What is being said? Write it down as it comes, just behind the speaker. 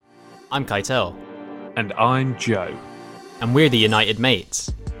I'm Keitel. And I'm Joe. And we're the United Mates.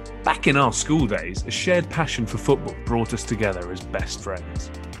 Back in our school days, a shared passion for football brought us together as best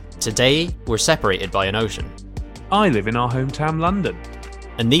friends. Today, we're separated by an ocean. I live in our hometown London.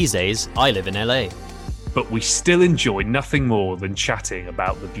 And these days, I live in LA. But we still enjoy nothing more than chatting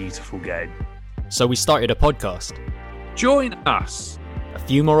about the beautiful game. So we started a podcast. Join us. A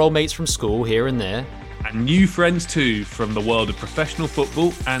few more old mates from school here and there. And new friends too from the world of professional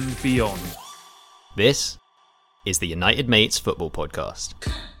football and beyond. This is the United Mates Football Podcast.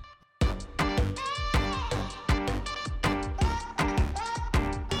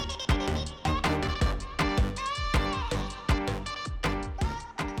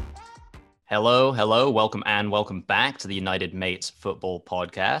 Hello, welcome back to the United Mates Football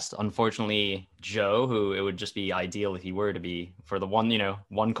Podcast. Unfortunately, Joe, who it would just be ideal if he were to be, for the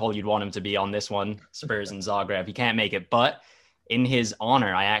one call you'd want him to be on this one, Spurs and Zagreb, he can't make it. But in his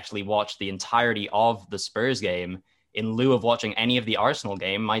honor, I actually watched the entirety of the Spurs game in lieu of watching any of the Arsenal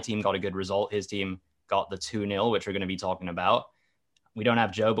game. My team got a good result. His team got the 2-0, which we're going to be talking about. We don't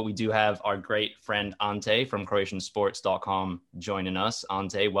have Joe, but we do have our great friend Ante from CroatianSports.com joining us.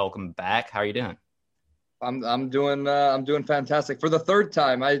 Ante, welcome back. How are you doing? I'm doing fantastic for the third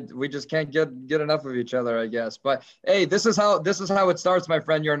time. We just can't get enough of each other, I guess. But hey, this is how it starts, my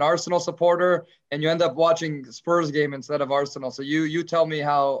friend. You're an Arsenal supporter, and you end up watching Spurs game instead of Arsenal. So you tell me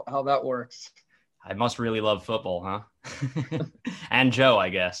how that works. I must really love football, huh? And Joe, I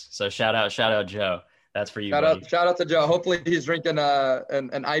guess. So shout out Joe. That's for you. Shout out to Joe. Hopefully he's drinking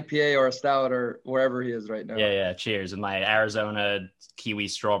an IPA or a stout or wherever he is right now. Yeah. Cheers. With my Arizona kiwi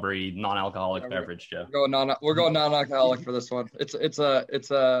strawberry non-alcoholic beverage, Joe. We're going non-alcoholic for this one. It's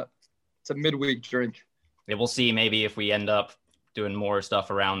a midweek drink. Yeah, we'll see. Maybe if we end up doing more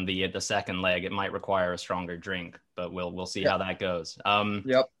stuff around the second leg, it might require a stronger drink, but we'll see how that goes.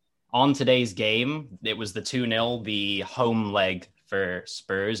 Yep. On today's game, it was the 2-0, the home leg for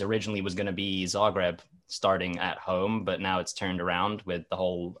Spurs. Originally was going to be Zagreb starting at home, but now it's turned around with the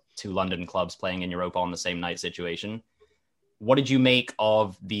whole two London clubs playing in Europa on the same night situation. What did you make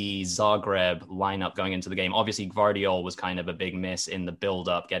of the Zagreb lineup going into the game? Obviously, Gvardiol was kind of a big miss in the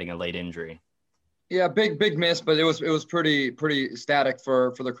build-up, getting a late injury. Yeah, big miss, but it was pretty static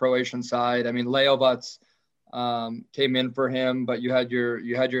for the Croatian side. I mean, Leovac came in for him, but you had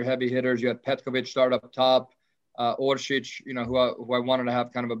your heavy hitters. You had Petkovic start up top. Orsic, who I wanted to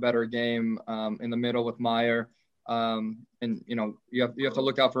have kind of a better game in the middle with Meyer. And you have to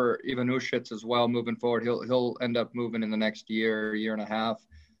look out for Ivan Ušić as well moving forward. He'll end up moving in the next year and a half.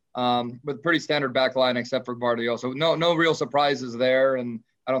 But pretty standard back line except for Gvardiol. So no real surprises there, and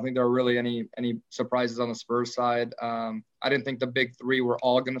I don't think there were really any surprises on the Spurs side. I didn't think the big three were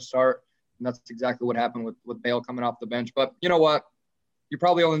all going to start, and that's exactly what happened with Bale coming off the bench. But you know what? You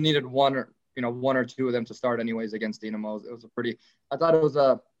probably only needed one or two of them to start anyways against Dinamo. It was I thought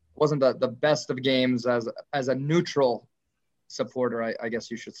it wasn't the best of games as a neutral supporter, I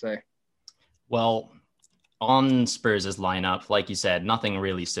guess you should say. Well, on Spurs' lineup, like you said, nothing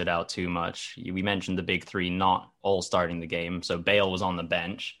really stood out too much. We mentioned the big three not all starting the game. So Bale was on the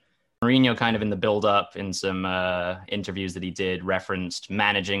bench. Mourinho kind of in the build-up in some interviews that he did referenced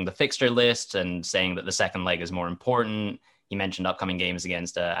managing the fixture list and saying that the second leg is more important. He mentioned upcoming games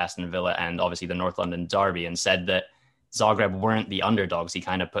against Aston Villa and obviously the North London derby, and said that Zagreb weren't the underdogs. He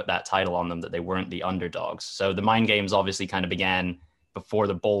kind of put that title on them, that they weren't the underdogs. So the mind games obviously kind of began before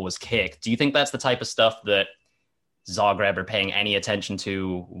the ball was kicked. Do you think that's the type of stuff that Zagreb are paying any attention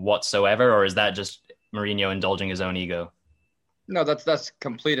to whatsoever, or is that just Mourinho indulging his own ego? No, that's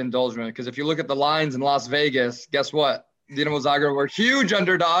complete indulgence, because if you look at the lines in Las Vegas, guess what? Dinamo Zagreb were huge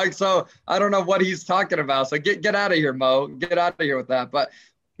underdogs, so I don't know what he's talking about. So get out of here, Mo. Get out of here with that. But,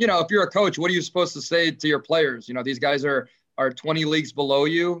 if you're a coach, what are you supposed to say to your players? These guys are 20 leagues below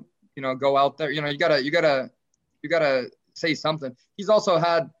you. Go out there. You gotta say something. He's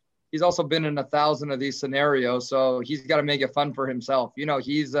also been in 1,000 of these scenarios, so he's got to make it fun for himself.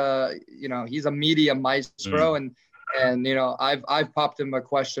 He's a media maestro, and I've popped him a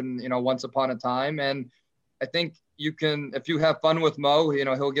question, once upon a time, and I think you can, if you have fun with Mo,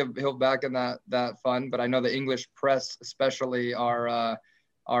 he'll back in that fun. But I know the English press especially are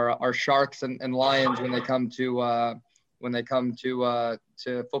sharks and lions when they come to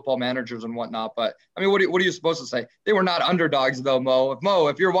football managers and whatnot. But I mean, what are you supposed to say? They were not underdogs though, Mo.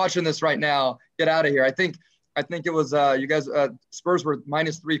 If you're watching this right now, get out of here. I think it was you guys. Spurs were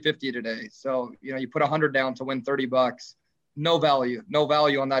minus 350 today. So you put 100 down to win $30. No value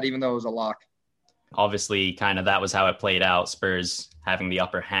on that, even though it was a lock. Obviously, kind of that was how it played out, Spurs having the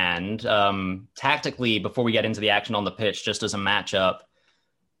upper hand. Tactically, before we get into the action on the pitch, just as a matchup,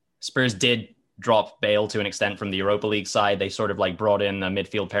 Spurs did drop Bale to an extent from the Europa League side. They sort of like brought in a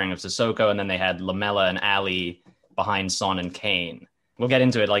midfield pairing of Sissoko, and then they had Lamela and Ali behind Son and Kane. We'll get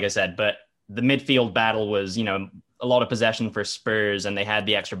into it, like I said, but the midfield battle was, you know, a lot of possession for Spurs, and they had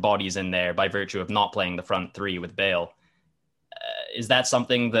the extra bodies in there by virtue of not playing the front three with Bale. Is that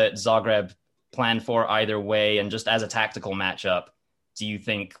something that Zagreb planned for either way? And just as a tactical matchup, do you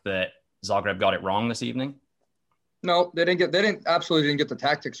think that Zagreb got it wrong this evening? No, they absolutely didn't get the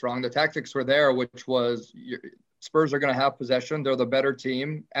tactics wrong. The tactics were there, which was Spurs are going to have possession. They're the better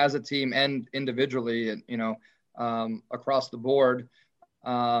team as a team and individually, and, you know, across the board.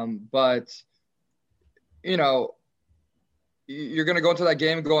 But, you know, you're going to go into that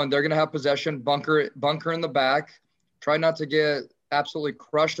game going, they're going to have possession, bunker in the back, try not to get absolutely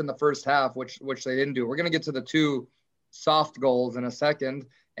crushed in the first half, which they didn't do. We're going to get to the two soft goals in a second,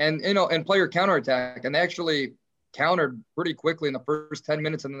 and, you know, and play your counterattack. And they actually countered pretty quickly in the first 10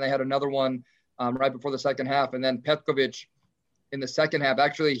 minutes. And then they had another one right before the second half. And then Petkovic in the second half,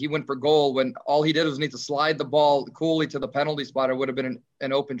 actually, he went for goal when all he did was need to slide the ball coolly to the penalty spot. It would have been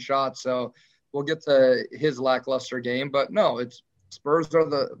an open shot. So we'll get to his lackluster game, but no, it's Spurs are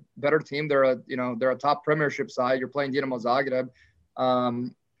the better team. They're a top Premiership side. You're playing Dinamo Zagreb.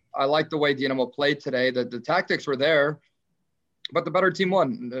 I like the way Dinamo played today. The tactics were there, but the better team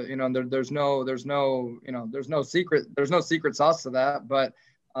won. You know, there's no secret sauce to that. But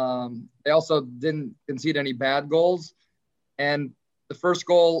they also didn't concede any bad goals. And the first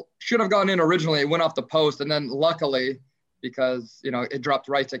goal should have gone in originally. It went off the post, and then luckily, because, you know, it dropped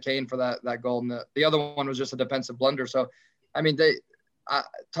right to Kane for that goal. And the other one was just a defensive blunder. So, I mean,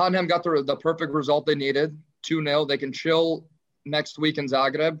 Tottenham got the perfect result they needed, 2-0. They can chill next week in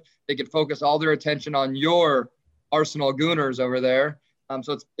Zagreb. They can focus all their attention on your Arsenal Gooners over there.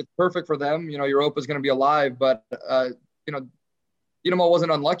 So it's perfect for them. You know, Europa is going to be alive, but, you know, Dinamo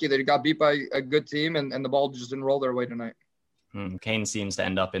wasn't unlucky. They got beat by a good team, and the ball just didn't roll their way tonight. Kane seems to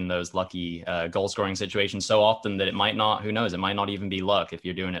end up in those lucky goal-scoring situations so often that it might not, who knows, it might not even be luck if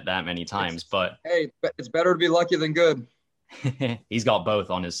you're doing it that many times. But hey, it's better to be lucky than good. He's got both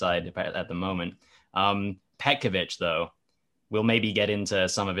on his side at the moment. Petkovic, though, we'll maybe get into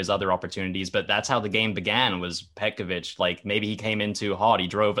some of his other opportunities, but that's how the game began, was Petkovic. Like, maybe he came in too hot. He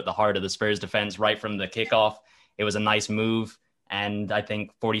drove at the heart of the Spurs defense right from the kickoff. It was a nice move. And I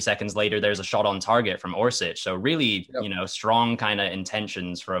think 40 seconds later, there's a shot on target from Orsic. So really, you know, strong kind of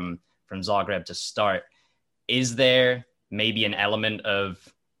intentions from Zagreb to start. Is there maybe an element of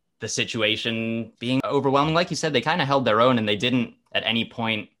the situation being overwhelming? Like you said, they kind of held their own, and they didn't at any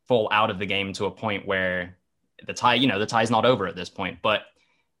point fall out of the game to a point where the tie's not over at this point. But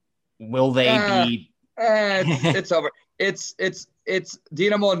will they be? It's over. It's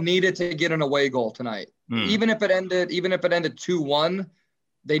Dinamo needed to get an away goal tonight. Even if it ended 2-1,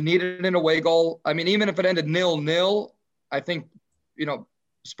 they needed an away goal. I mean, even if it ended 0-0, I think, you know,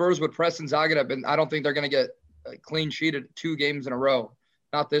 Spurs would press in Zagreb, and I don't think they're going to get a clean sheet at 2 games in a row.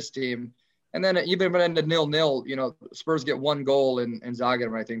 Not this team. And then even if it ended 0-0, you know, Spurs get 1 goal in Zagreb,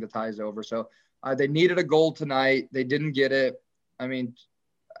 and I think the tie is over. So they needed a goal tonight. They didn't get it. I mean,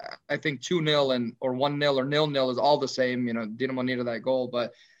 I think 2-0 or 1-0 or 0-0 is all the same. You know, Dinamo needed that goal,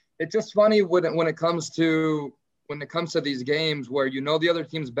 but it's just funny when it comes to these games where, you know, the other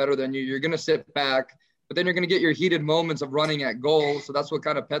team's better than you. You're going to sit back, but then you're going to get your heated moments of running at goal. So that's what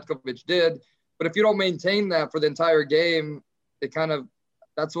kind of Petkovic did. But if you don't maintain that for the entire game,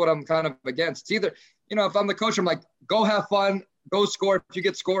 that's what I'm kind of against. It's either, you know, if I'm the coach, I'm like, go have fun, go score. If you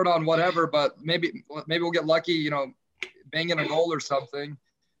get scored on, whatever, but maybe we'll get lucky, you know, banging a goal or something.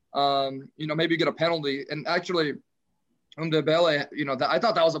 You know, maybe you get a penalty. And actually, Dembele, you know, I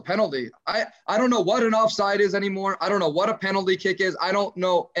thought that was a penalty. I don't know what an offside is anymore. I don't know what a penalty kick is. I don't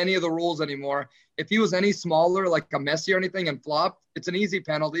know any of the rules anymore. If he was any smaller, like a Messi or anything, and flopped, it's an easy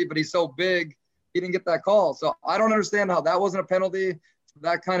penalty, but he's so big, he didn't get that call. So I don't understand how that wasn't a penalty.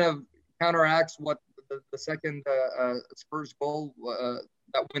 That kind of counteracts what the second Spurs goal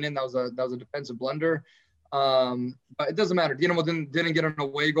that went in. That was a defensive blunder. But it doesn't matter. Dinamo didn't get an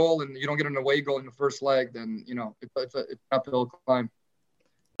away goal, and you don't get an away goal in the first leg, then, you know, it's an uphill climb.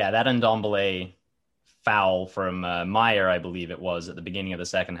 Yeah, that Ndombele foul from Meyer, I believe it was, at the beginning of the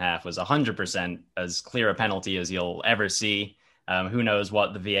second half was 100% as clear a penalty as you'll ever see. Who knows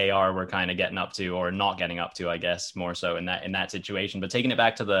what the VAR were kind of getting up to, or not getting up to, I guess, more so in that situation. But taking it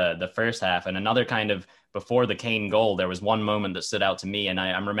back to the first half, and another kind of before the Kane goal, there was one moment that stood out to me, and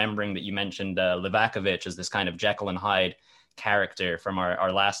I'm remembering that you mentioned Livakovic as this kind of Jekyll and Hyde character from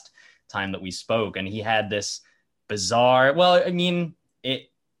our last time that we spoke, and he had this bizarre. Well, I mean,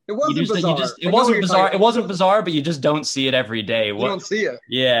 It wasn't bizarre. It wasn't bizarre. It wasn't bizarre, but you just don't see it every day. You don't see it.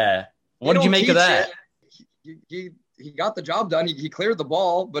 Yeah. What did you make of that? He got the job done. He cleared the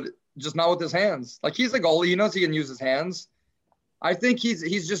ball, but just not with his hands. Like, he's a goalie. He knows he can use his hands. I think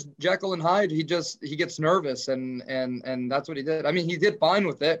he's just Jekyll and Hyde. He gets nervous, and that's what he did. I mean, he did fine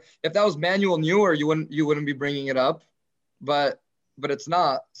with it. If that was Manuel Neuer, you wouldn't be bringing it up, but it's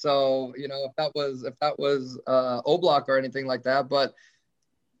not. So, you know, if that was Oblak or anything like that, but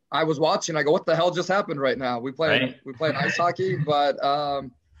I was watching. I go, what the hell just happened right now? We played ice hockey, but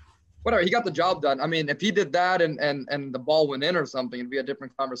whatever. He got the job done. I mean, if he did that and the ball went in or something, it'd be a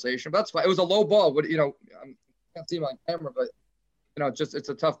different conversation. But that's fine. It was a low ball. You know, I can't see him on camera, but you know, it's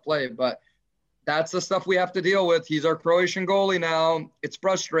a tough play. But that's the stuff we have to deal with. He's our Croatian goalie now. It's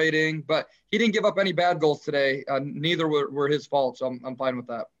frustrating, but he didn't give up any bad goals today. Neither were his fault, so I'm fine with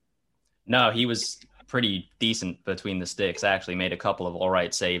that. No, he was pretty decent between the sticks. Actually made a couple of all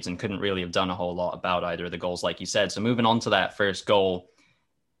right saves and couldn't really have done a whole lot about either of the goals, like you said. So moving on to that first goal,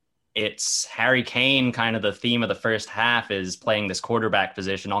 it's Harry Kane. Kind of the theme of the first half is playing this quarterback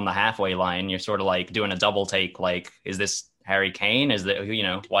position on the halfway line. You're sort of like doing a double take. Like, is this Harry Kane? Is that, you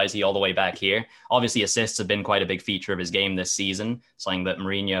know, why is he all the way back here? Obviously, assists have been quite a big feature of his game this season, something that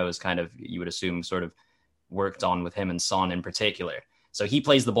Mourinho is kind of, you would assume, sort of worked on with him and Son in particular. So he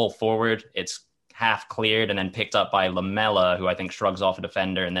plays the ball forward. It's half cleared and then picked up by Lamela, who I think shrugs off a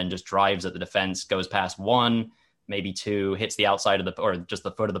defender and then just drives at the defense, goes past one, maybe two, hits the outside of or just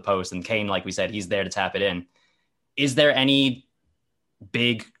the foot of the post. And Kane, like we said, he's there to tap it in. Is there any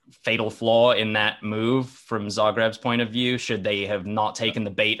big fatal flaw in that move from Zagreb's point of view? Should they have not taken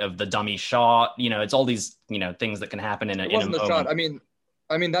the bait of the dummy shot? You know, it's all these, you know, things that can happen in a moment. Shot.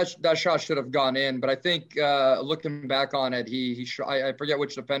 I mean that shot should have gone in, but I think looking back on it, I forget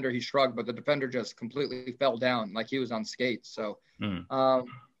which defender he shrugged, but the defender just completely fell down like he was on skates. So,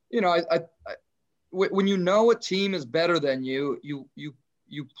 you know, when you know a team is better than you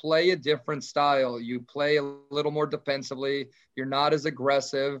play a different style. You play a little more defensively. You're not as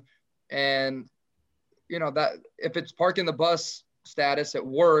aggressive, and you know that if it's parking the bus status, it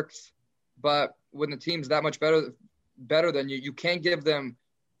works. But when the team's that much better than you, you can't give them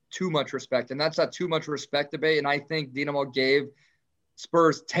too much respect. And that's that too much respect debate. And I think Dinamo gave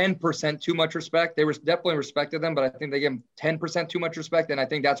Spurs 10% too much respect. They definitely respected them, but I think they gave them 10% too much respect. And I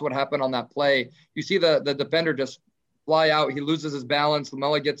think that's what happened on that play. You see the defender just fly out. He loses his balance.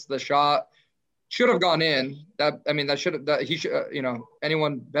 Lamela gets the shot. Should have gone in. You know,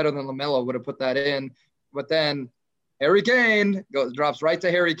 anyone better than Lamela would have put that in. But then Harry Kane drops right to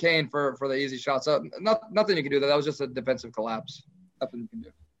Harry Kane for the easy shot. So nothing you can do. That was just a defensive collapse. Nothing you can do.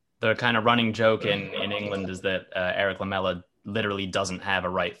 The kind of running joke in England is that Eric Lamela literally doesn't have a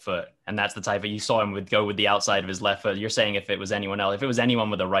right foot. And that's the type of, you saw him go with the outside of his left foot. You're saying if it was anyone else, if it was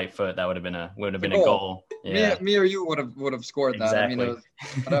anyone with a right foot, that would have been a goal. Yeah. Me or you would have scored that. Exactly. I mean, it was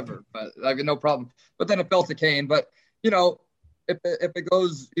whatever, but I mean, no problem. But then it fell to Kane. But, you know, if it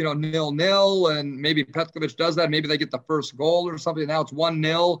goes, you know, 0-0 and maybe Petkovic does that, maybe they get the first goal or something. Now it's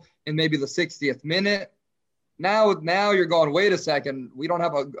 1-0 in maybe the 60th minute. Now you're going, wait a second, we don't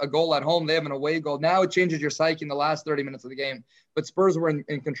have a goal at home. They have an away goal. Now it changes your psyche in the last 30 minutes of the game. But Spurs were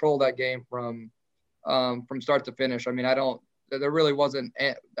in control of that game from start to finish. I mean, there really wasn't.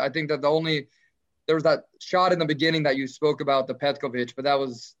 I think that there was that shot in the beginning that you spoke about, the Petkovic, but that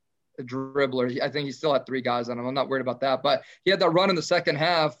was a dribbler. I think he still had three guys on him. I'm not worried about that. But he had that run in the second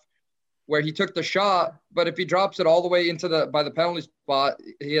half where he took the shot, but if he drops it all the way by the penalty spot,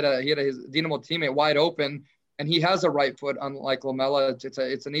 he had his Dinamo teammate wide open. And he has a right foot, unlike Lamela.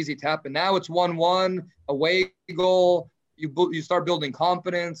 It's an easy tap. And now it's 1-1, away goal. You start building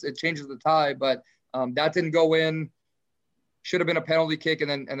confidence. It changes the tie. But that didn't go in. Should have been a penalty kick,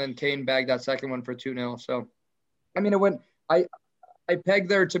 and then Kane bagged that second one for 2-0. So, I mean, it went. I pegged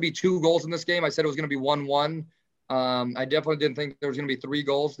there to be 2 goals in this game. I said it was going to be 1-1. I definitely didn't think there was going to be 3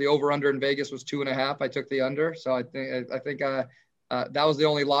 goals. The over/under in Vegas was 2.5. I took the under. So I think. That was the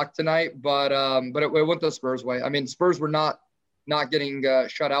only lock tonight, but it went the Spurs way. I mean, Spurs were not getting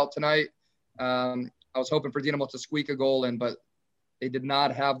shut out tonight. I was hoping for Dinamo to squeak a goal in, but they did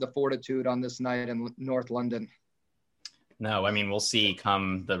not have the fortitude on this night in North London. No, I mean, we'll see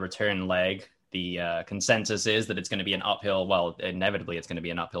come the return leg. The consensus is that it's going to be an uphill. Well, inevitably, it's going to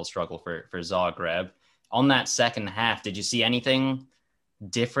be an uphill struggle for Zagreb. On that second half, did you see anything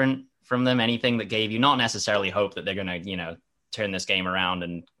different from them? Anything that gave you not necessarily hope that they're going to, you know, turn this game around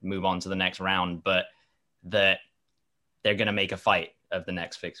and move on to the next round, but that they're going to make a fight of the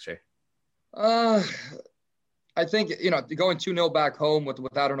next fixture? I think, you know, going 2-0 back home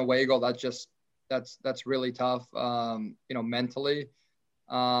without an away goal, that's really tough, you know, mentally.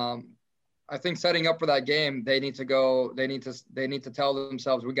 I think setting up for that game, they need to tell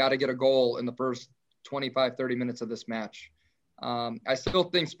themselves, we got to get a goal in the first 25, 30 minutes of this match. I still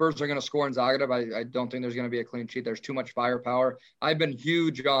think Spurs are going to score in Zagreb. I don't think there's going to be a clean sheet. There's too much firepower. I've been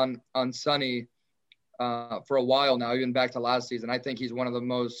huge on Sonny for a while now, even back to last season. I think he's one of the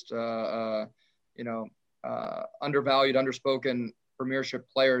most, undervalued, underspoken Premiership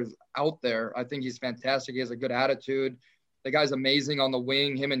players out there. I think he's fantastic. He has a good attitude. The guy's amazing on the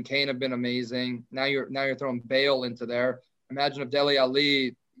wing. Him and Kane have been amazing. Now you're throwing Bale into there. Imagine if Dele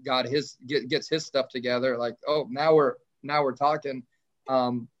Alli gets his stuff together. Like, oh, now we're talking.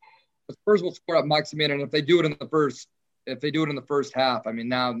 The Spurs will score up Maximin, and if they do it in the first half, I mean,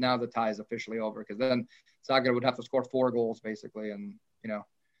 now the tie is officially over, because then Zagreb would have to score 4 goals basically, and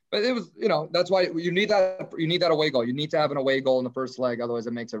But it was, that's why you need that away goal. You need to have an away goal in the first leg, otherwise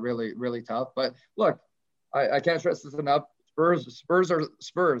it makes it really, really tough. But look, I can't stress this enough. Spurs are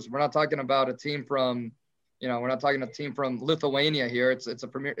Spurs. We're not talking about a team from, we're not talking a team from Lithuania here. It's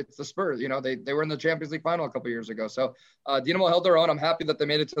the Spurs. They were in the Champions League final a couple years ago. So Dinamo held their own. I'm happy that they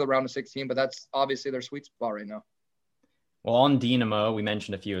made it to the round of 16, but that's obviously their sweet spot right now. Well, on Dinamo, we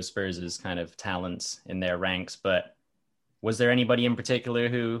mentioned a few of Spurs' kind of talents in their ranks, but was there anybody in particular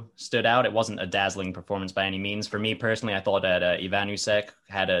who stood out? It wasn't a dazzling performance by any means. For me personally, I thought that Ivanišek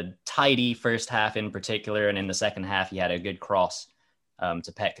had a tidy first half in particular, and in the second half, he had a good cross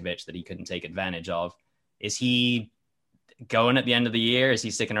to Petkovic that he couldn't take advantage of. Is he going at the end of the year? Is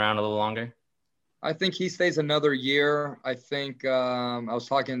he sticking around a little longer? I think he stays another year. I think I was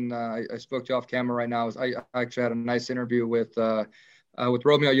talking, I spoke to you off camera right now. I actually had a nice interview with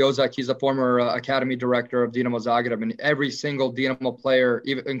Romeo Jozek. He's a former academy director of Dinamo Zagreb, and every single Dinamo player,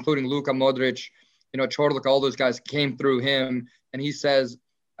 even including Luka Modric, Čorluk, all those guys came through him. And he says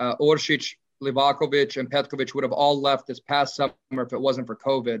Oršić, Livakovic, and Petkovic would have all left this past summer if it wasn't for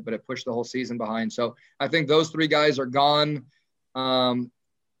COVID, but it pushed the whole season behind. So I think those 3 guys are gone.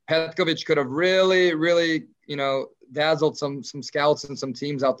 Petkovic could have really, really, dazzled some scouts and some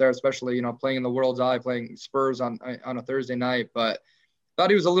teams out there, especially, playing in the World's Eye, playing Spurs on a Thursday night. But thought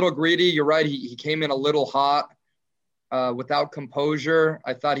he was a little greedy. You're right. He came in a little hot, without composure.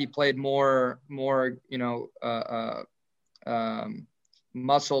 I thought he played more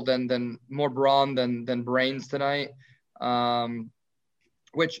muscle than more brawn than brains tonight.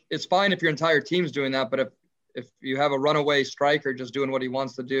 Which is fine if your entire team's doing that. But if you have a runaway striker just doing what he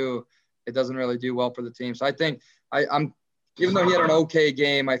wants to do, it doesn't really do well for the team. So I think I'm even though he had an okay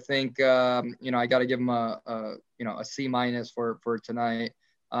game, I think I got to give him a C- for tonight.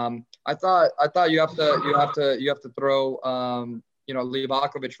 I thought you have to throw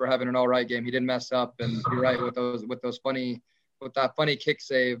Livakovic for having an all right game. He didn't mess up, and you're right with that funny kick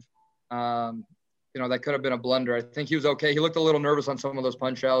save. That could have been a blunder. I think he was okay. He looked a little nervous on some of those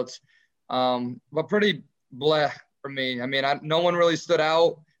punch outs, but pretty bleh for me. I mean, no one really stood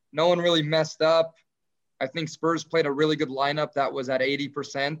out. No one really messed up. I think Spurs played a really good lineup that was at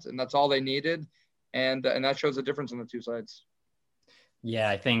 80%, and that's all they needed. And that shows the difference on the 2 sides. Yeah,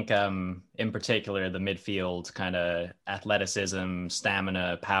 I think in particular, the midfield kind of athleticism,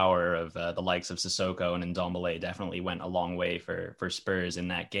 stamina, power of the likes of Sissoko and Ndombele definitely went a long way for Spurs in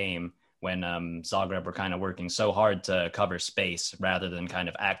that game, when Zagreb were kind of working so hard to cover space rather than kind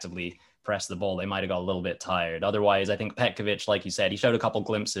of actively press the ball. They might have got a little bit tired. Otherwise, I think Petkovic, like you said, he showed a couple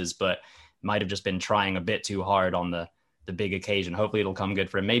glimpses, but might have just been trying a bit too hard on the big occasion. Hopefully it'll come good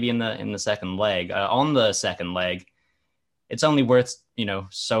for him. Maybe in the second leg. On the second leg, it's only worth,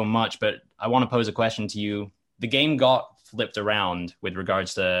 so much, but I want to pose a question to you. The game got flipped around with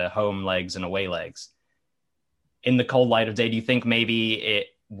regards to home legs and away legs. In the cold light of day, do you think maybe it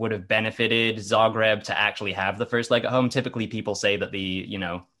would have benefited Zagreb to actually have the first leg at home? Typically people say that the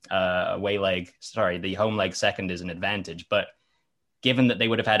home leg second is an advantage, but given that they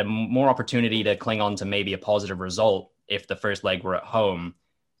would have had a more opportunity to cling on to maybe a positive result if the first leg were at home,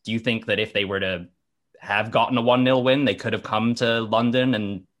 do you think that if they were to have gotten a 1-0 win, they could have come to London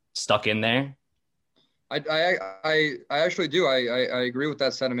and stuck in there? I actually do. I agree with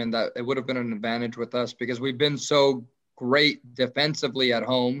that sentiment that it would have been an advantage with us, because we've been so great defensively at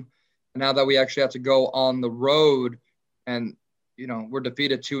home. And now that we actually have to go on the road and, we're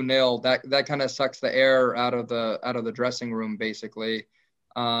defeated 2-0, that kind of sucks the air out of the dressing room, basically.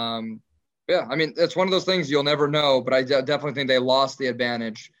 Yeah, I mean, it's one of those things you'll never know, but I definitely think they lost the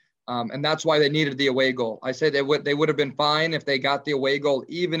advantage. And that's why they needed the away goal. I say they would have been fine if they got the away goal,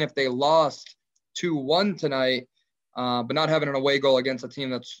 even if they lost 2-1 tonight. But not having an away goal against a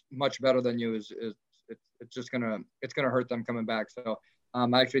team that's much better than you it's just gonna hurt them coming back. So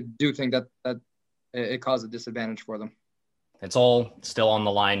I actually do think that it caused a disadvantage for them. it's all still on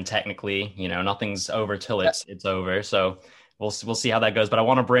the line technically. Nothing's over till it's over. So we'll see how that goes. But I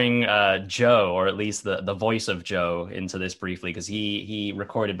want to bring Joe, or at least the voice of Joe, into this briefly, because he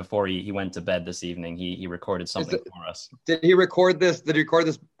recorded before he went to bed this evening. He recorded something for us. Did he record this? Did he record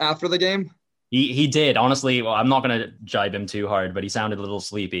this after the game? He did. Honestly, well, I'm not going to jibe him too hard, but he sounded a little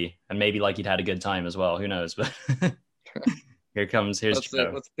sleepy, and maybe like he'd had a good time as well. Who knows? But here's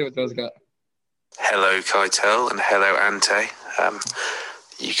Joe. Let's see what those got. Hello, Keitel, and hello, Ante.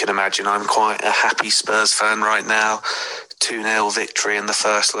 You can imagine I'm quite a happy Spurs fan right now. 2-0 victory in the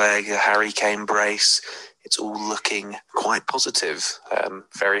first leg, a Harry Kane brace. It's all looking quite positive.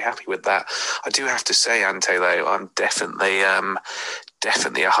 Very happy with that. I do have to say, Ante, though, I'm definitely a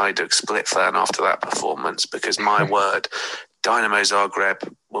Hajduk Split fan after that performance, because my word, Dynamo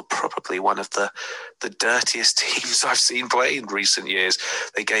Zagreb were probably one of the dirtiest teams I've seen play in recent years.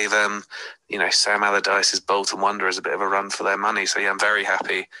 They gave Sam Allardyce's Bolton Wanderers a bit of a run for their money. So yeah, I'm very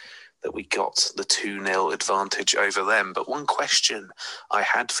happy that we got the 2-0 advantage over them. But one question I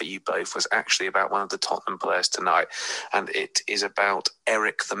had for you both was actually about one of the Tottenham players tonight, and it is about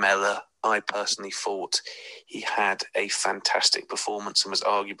Eric Lamela. I personally thought he had a fantastic performance and was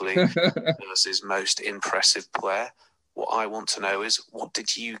arguably Spurs' most impressive player. What I want to know is, what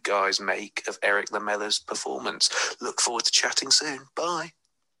did you guys make of Eric Lamela's performance? Look forward to chatting soon. Bye.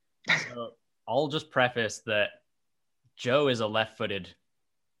 So I'll just preface that Joe is a left-footed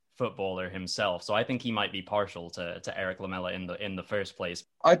footballer himself, so I think he might be partial to Eric Lamela in the first place.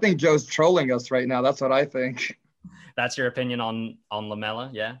 I think Joe's trolling us right now. That's what I think. That's your opinion on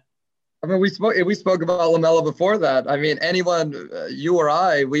Lamela, yeah? I mean, we spoke about Lamela before that. I mean, anyone, you or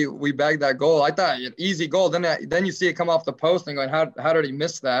I, we bagged that goal. I thought an easy goal. Then you see it come off the post and going, how did he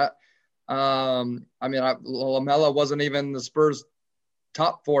miss that? I mean, Lamela wasn't even the Spurs'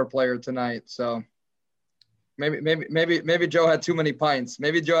 top 4 player tonight. So maybe Joe had too many pints.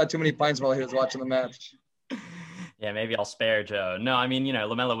 Maybe Joe had too many pints while he was watching the match. Yeah, maybe I'll spare Joe. No, I mean,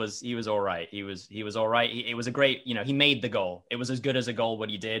 Lamela was all right. He was all right. It was a great, he made the goal. It was as good as a goal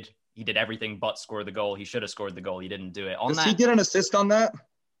what he did. He did everything but score the goal. He should have scored the goal. He didn't do it. Does he get an assist on that?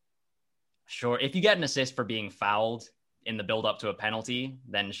 Sure. If you get an assist for being fouled in the build up to a penalty,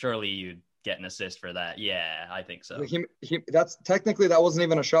 then surely you'd get an assist for that. Yeah, I think so. That's technically, that wasn't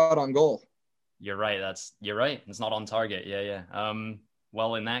even a shot on goal. You're right. You're right. It's not on target. Yeah.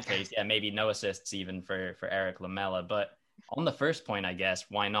 Well, in that case, yeah, maybe no assists even for Eric Lamela. But on the first point, I guess,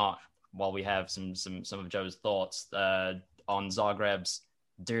 why not? While we have some of Joe's thoughts on Zagreb's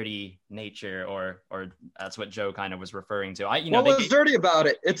dirty nature, or that's what Joe kind of was referring to. What was dirty about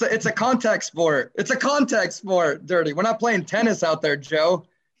it? It's a contact sport. It's a contact sport. Dirty. We're not playing tennis out there, Joe.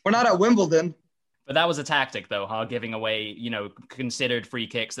 We're not at Wimbledon. But that was a tactic, though, huh? Giving away, considered free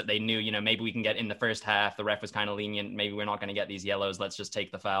kicks that they knew, maybe we can get in the first half. The ref was kind of lenient. Maybe we're not going to get these yellows. Let's just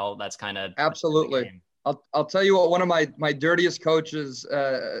take the foul. That's kind of absolutely. I'll tell you what. One of my dirtiest coaches,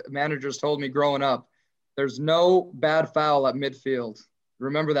 managers told me growing up. There's no bad foul at midfield.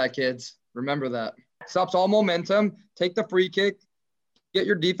 Remember that, kids. Remember that. Stops all momentum. Take the free kick. Get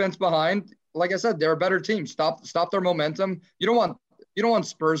your defense behind. Like I said, they're a better team. Stop their momentum. You don't want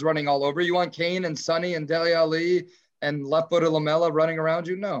Spurs running all over. You want Kane and Sonny and Dele Alli and left-footed Lamela running around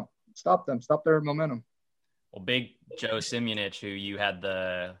you. No, stop them. Stop their momentum. Well, big Joe Simunic, who you had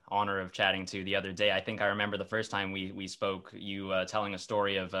the honor of chatting to the other day, I think I remember the first time we spoke, you telling a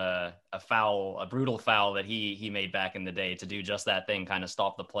story of a brutal foul that he made back in the day to do just that thing, kind of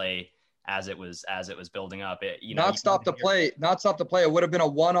stop the play as it was building up. Not stop the play. It would have been a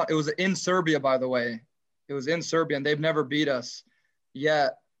one. It was in Serbia, by the way. It was in Serbia, and they've never beat us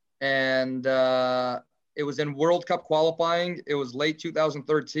yet. And it was in World Cup qualifying. It was late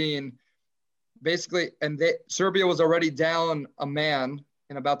 2013. Basically, and Serbia was already down a man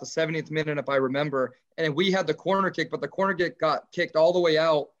in about the 70th minute, if I remember. And we had the corner kick, but the corner kick got kicked all the way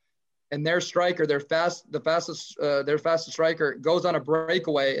out. And their striker, their fastest striker goes on a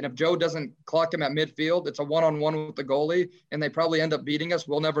breakaway. And if Joe doesn't clock him at midfield, it's a one-on-one with the goalie, and they probably end up beating us.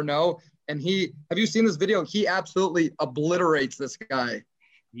 We'll never know. And have you seen this video? He absolutely obliterates this guy.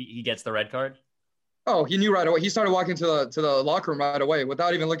 He gets the red card. Oh, he knew right away. He started walking to the locker room right away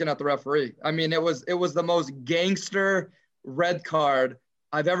without even looking at the referee. I mean, it was the most gangster red card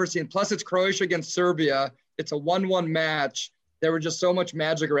I've ever seen. Plus, it's Croatia against Serbia. It's a 1-1 match. There was just so much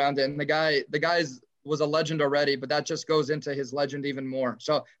magic around it. And the guy was a legend already, but that just goes into his legend even more.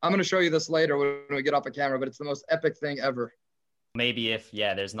 So I'm going to show you this later when we get off a camera, but it's the most epic thing ever. Maybe if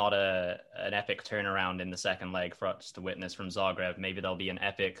there's not an epic turnaround in the second leg for us to witness from Zagreb, maybe there'll be an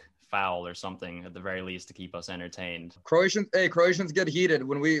epic foul or something at the very least to keep us entertained. Croatians get heated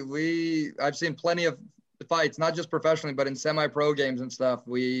when I've seen plenty of fights, not just professionally, but in semi-pro games and stuff,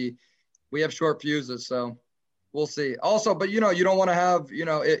 we have short fuses. So we'll see. Also, but, you don't want to have,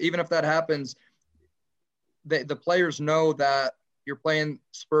 even if that happens, the players know that you're playing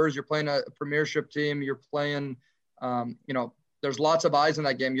Spurs, you're playing a premiership team, you're playing, there's lots of eyes in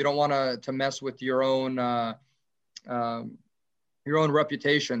that game. You don't want to mess with your own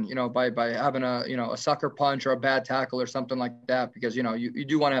reputation, by having a sucker punch or a bad tackle or something like that, because, you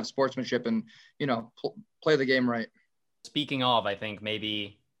do want to have sportsmanship and, play the game right. Speaking of, I think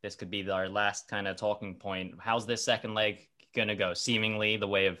maybe this could be our last kind of talking point. How's this second leg going to go? Seemingly the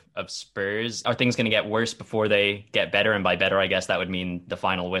way of Spurs. Are things going to get worse before they get better? And by better, I guess that would mean the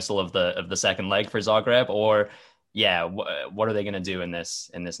final whistle of the second leg for Zagreb, or what are they going to do in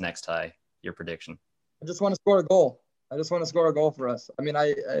this next tie? Your prediction? I just want to score a goal. For us. I mean,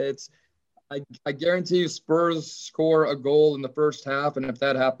 I guarantee you Spurs score a goal in the first half. And if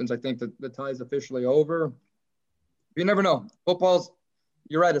that happens, I think that the tie is officially over. You never know.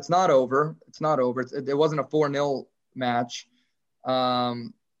 You're right. It's not over. It wasn't a 4-0 match.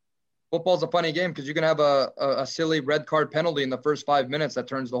 Football's a funny game because you can have a silly red card penalty in the first 5 minutes that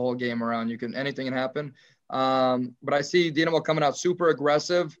turns the whole game around. Anything can happen. But I see Dinamo coming out super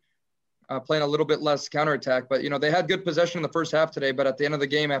aggressive, playing a little bit less counterattack. But, they had good possession in the first half today. But at the end of the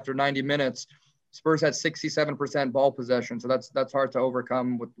game, after 90 minutes, Spurs had 67% ball possession. So that's hard to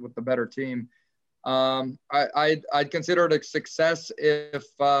overcome with the better team. I'd consider it a success if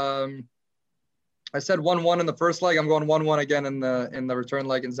I said 1-1 in the first leg. I'm going 1-1 again in the return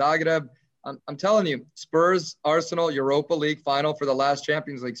leg in Zagreb. I'm telling you, Spurs, Arsenal, Europa League final for the last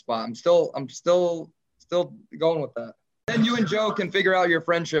Champions League spot. I'm still going with that. Then you and Joe can figure out your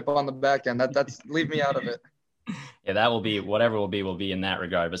friendship on the back end. That's leave me out of it. Yeah, that will be whatever will be in that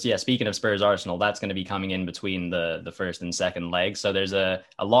regard. But yeah, speaking of Spurs Arsenal, that's going to be coming in between the first and second leg. So there's a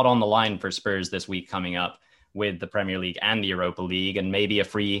lot on the line for Spurs this week coming up with the Premier League and the Europa League, and maybe a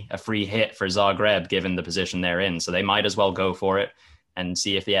free hit for Zagreb given the position they're in. So they might as well go for it and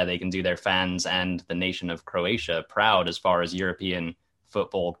see if they can do their fans and the nation of Croatia proud as far as European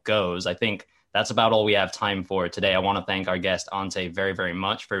football goes. I think that's about all we have time for today. I want to thank our guest, Ante, very, very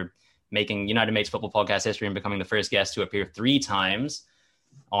much for making United Mates Football Podcast history and becoming the first guest to appear 3 times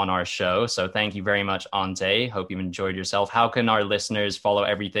on our show. So thank you very much, Ante. Hope you've enjoyed yourself. How can our listeners follow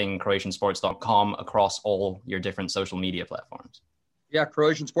everything CroatianSports.com across all your different social media platforms? Yeah,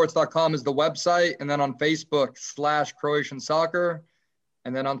 CroatianSports.com is the website. And then on Facebook /Croatian Soccer.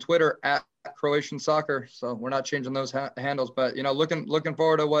 And then on Twitter @Croatian Soccer. So we're not changing those handles, but looking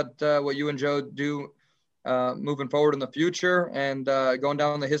forward to what you and Joe do moving forward in the future, and going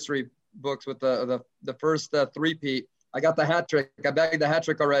down the history books with the first three-peat. I got the hat trick. I bagged the hat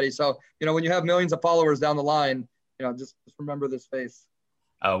trick already. So when you have millions of followers down the line, just remember this face.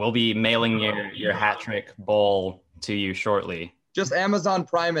 Oh, we'll be mailing your hat trick ball to you shortly. Just Amazon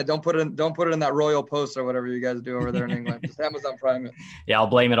Prime it. Don't put it in that Royal Post or whatever you guys do over there in England. Just Amazon Prime it. Yeah, I'll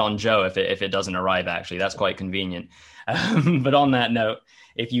blame it on Joe if it doesn't arrive. Actually, that's quite convenient. But on that note,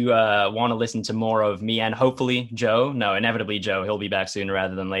 if you want to listen to more of me and hopefully Joe, inevitably Joe, he'll be back sooner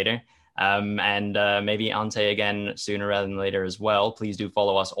rather than later. And maybe Ante again sooner rather than later as well. Please do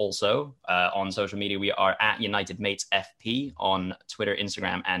follow us also on social media. We are @UnitedMatesFP on Twitter,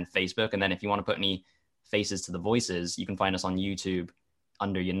 Instagram, and Facebook. And then if you want to put any faces to the voices, you can find us on YouTube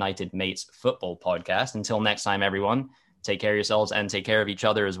under United Mates Football Podcast. Until next time, everyone, take care of yourselves and take care of each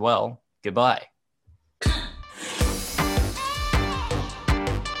other as well. Goodbye.